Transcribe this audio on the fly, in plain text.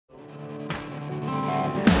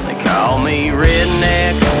me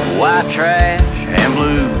redneck, white trash, and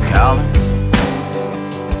blue collar.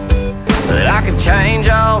 But I could change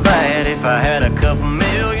all that if I had a couple $1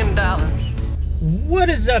 million. What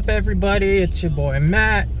is up, everybody? It's your boy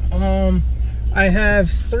Matt. I have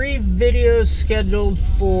 3 videos scheduled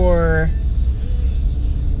for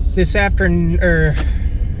this afternoon, or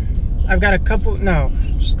I've got a couple, no,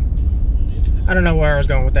 I don't know where I was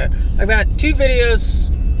going with that. I've got 2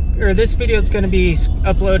 videos, or this video is going to be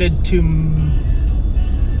uploaded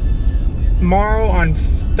tomorrow on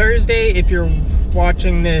Thursday. If you're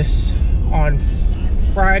watching this on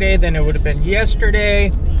Friday, then it would have been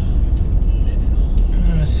yesterday.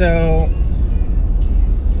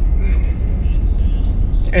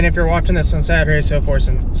 And if you're watching this on Saturday, so forth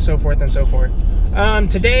and so forth.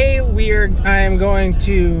 Today I am going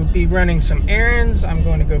to be running some errands. I'm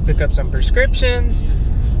going to go pick up some prescriptions.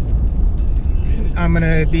 I'm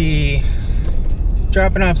going to be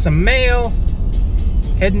dropping off some mail,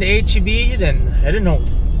 heading to H-E-B, then heading home.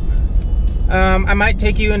 I might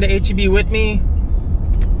take you into H-E-B with me.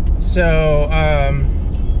 So,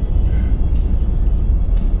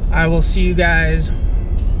 I will see you guys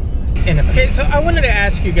in a... Okay, so I wanted to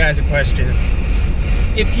ask you guys a question.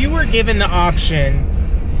 If you were given the option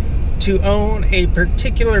to own a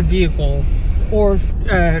particular vehicle, or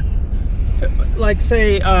like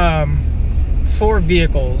say 4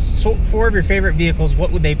 vehicles, so 4 of your favorite vehicles,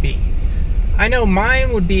 what would they be? I know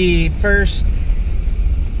mine would be, first,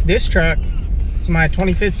 this truck. It's my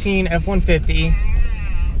 2015 F-150.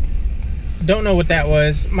 Don't know what that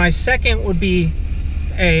was. My second would be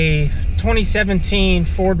a 2017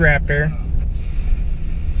 Ford Raptor.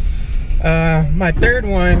 My third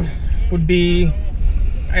one would be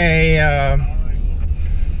a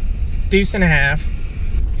Deuce and a Half.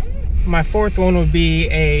 My fourth one would be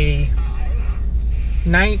a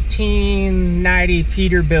 1990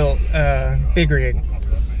 Peterbilt big rig.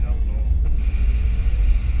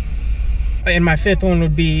 And my fifth one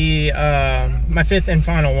would be my fifth and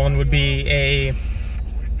final one would be a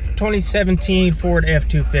 2017 Ford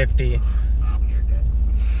F-250.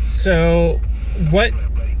 So what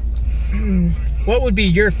would be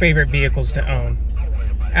your favorite vehicles to own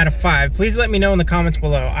out of 5? Please let me know in the comments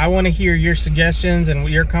below. I want to hear your suggestions and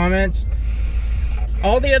your comments.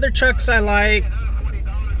 All the other trucks I like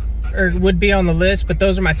would be on the list, but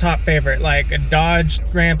those are my top favorite, like a Dodge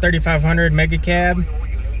Ram 3500 Mega Cab.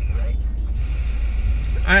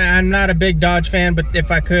 I'm not a big Dodge fan, but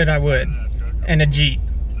if I could, I would. And a Jeep,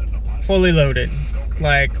 fully loaded,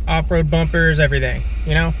 like off-road bumpers, everything,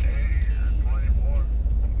 you know?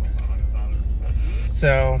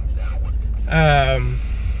 So,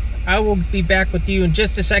 I will be back with you in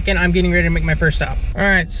just a second. I'm getting ready to make my first stop. All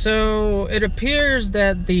right, so it appears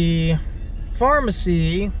that the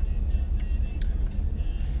pharmacy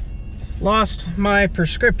lost my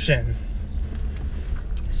prescription.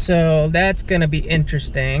 So that's gonna be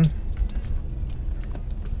interesting.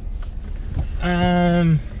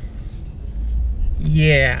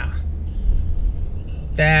 Yeah,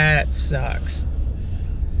 that sucks.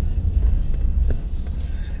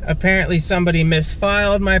 Apparently somebody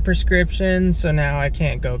misfiled my prescription, so now I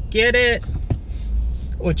can't go get it,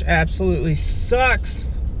 which absolutely sucks.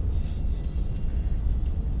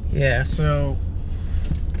 Yeah, so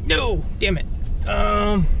no, damn it.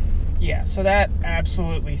 Yeah, so that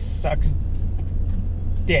absolutely sucks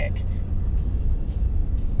dick.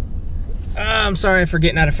 I'm sorry for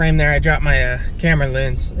getting out of frame there. I dropped my camera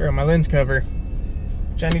lens, or my lens cover,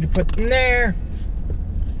 which I need to put in there.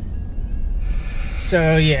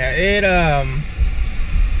 So yeah,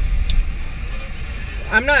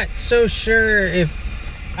 I'm not so sure if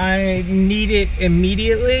I need it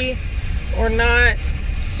immediately or not,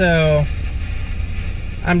 so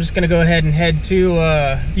I'm just gonna go ahead and head to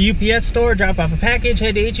the UPS store, drop off a package,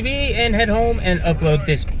 head to H-E-B, and head home and upload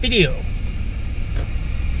this video.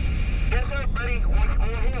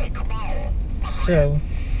 So,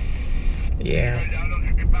 yeah.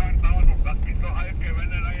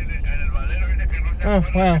 Oh,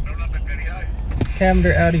 wow.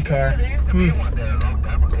 Cavender Audi car.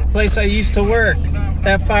 Place I used to work.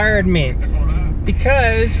 That fired me.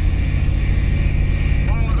 Because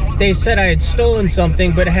they said I had stolen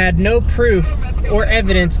something, but had no proof or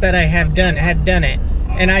evidence that I had done it.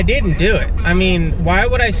 And I didn't do it. I mean, why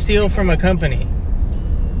would I steal from a company?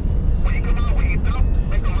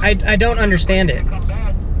 I don't understand it.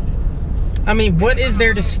 I mean, what is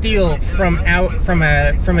there to steal from a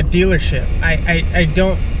dealership?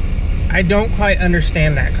 I don't quite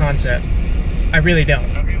understand that concept. I really don't.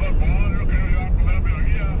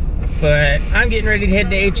 But I'm getting ready to head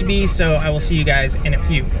to H-E-B, so I will see you guys in a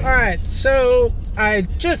few. All right, so I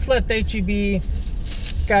just left H-E-B,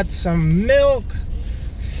 got some milk,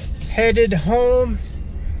 headed home.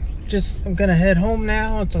 I'm gonna head home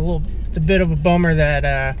now. It's a bit of a bummer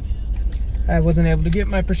that I wasn't able to get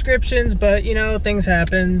my prescriptions, but you know, things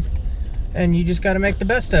happen and you just got to make the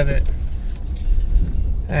best of it.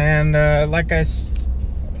 And what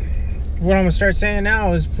I'm gonna start saying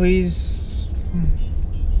now is, please,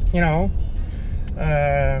 you know,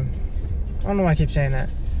 I don't know why I keep saying that.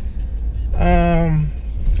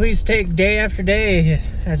 Please take day after day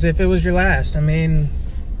as if it was your last. I mean,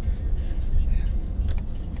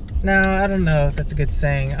 no, I don't know if that's a good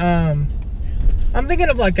saying. I'm thinking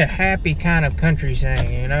of like a happy kind of country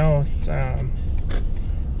saying, you know. It's,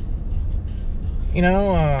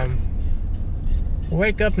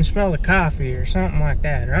 wake up and smell the coffee or something like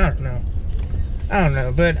that, or I don't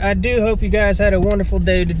know, but I do hope you guys had a wonderful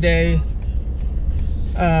day today.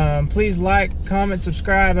 Please like, comment,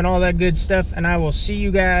 subscribe, and all that good stuff, and I will see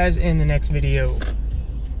you guys in the next video.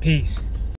 Peace.